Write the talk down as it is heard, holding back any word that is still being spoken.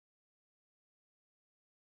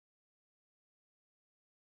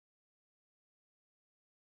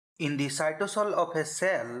In the cytosol of a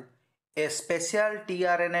cell, a special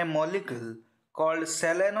tRNA molecule called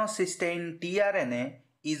selenocysteine tRNA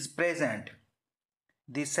is present.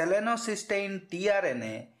 The selenocysteine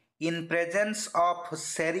tRNA, in presence of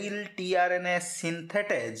serine tRNA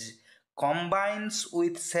synthetase, combines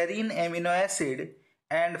with serine amino acid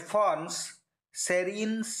and forms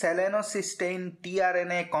serine selenocysteine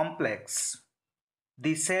tRNA complex.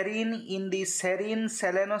 The serine in the serine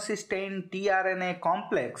selenocysteine tRNA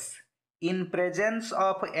complex, in presence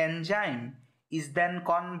of enzyme, is then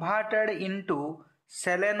converted into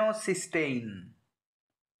selenocysteine.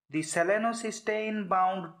 The selenocysteine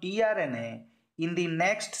bound tRNA in the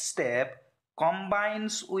next step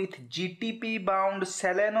combines with GTP bound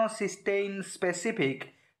selenocysteine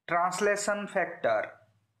specific translation factor.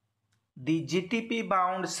 The GTP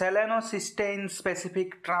bound selenocysteine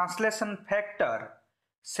specific translation factor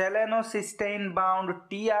selenocysteine bound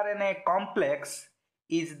tRNA complex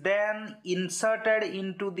is then inserted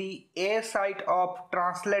into the A site of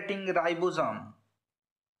translating ribosome.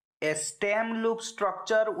 A stem loop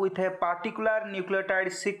structure with a particular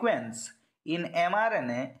nucleotide sequence in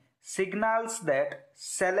mRNA signals that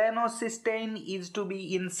selenocysteine is to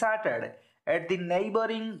be inserted at the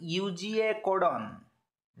neighboring UGA codon.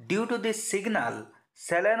 Due to this signal,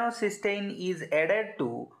 selenocysteine is added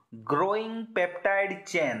to growing peptide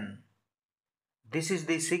chain. This is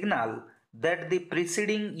the signal that the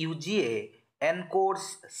preceding UGA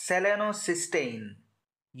encodes selenocysteine.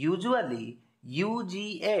 Usually,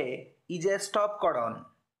 UGA is a stop codon,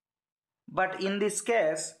 but in this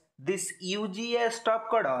case, this UGA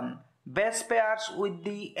stop codon base pairs with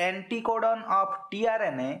the anticodon of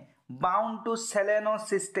tRNA bound to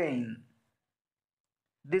selenocysteine.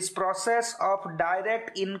 This process of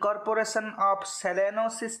direct incorporation of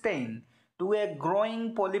selenocysteine to a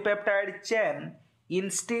growing polypeptide chain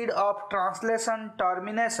instead of translation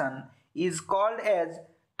termination is called as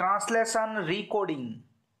translation recoding.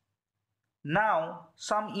 Now,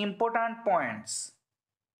 some important points.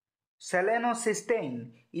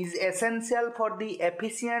 Selenocysteine is essential for the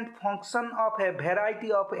efficient function of a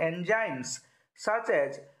variety of enzymes such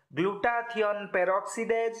as glutathione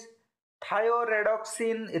peroxidase,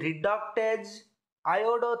 thioredoxin reductase,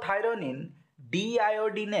 iodothyronine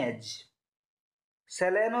deiodinase.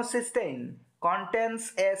 Selenocysteine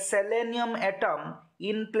contains a selenium atom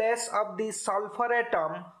in place of the sulfur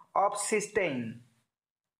atom of cysteine.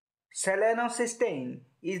 Selenocysteine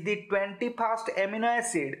is the 21st amino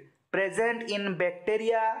acid present in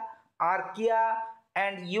bacteria, archaea,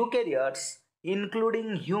 and eukaryotes,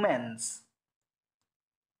 including humans.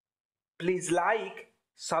 Please like,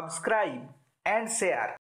 subscribe, and share.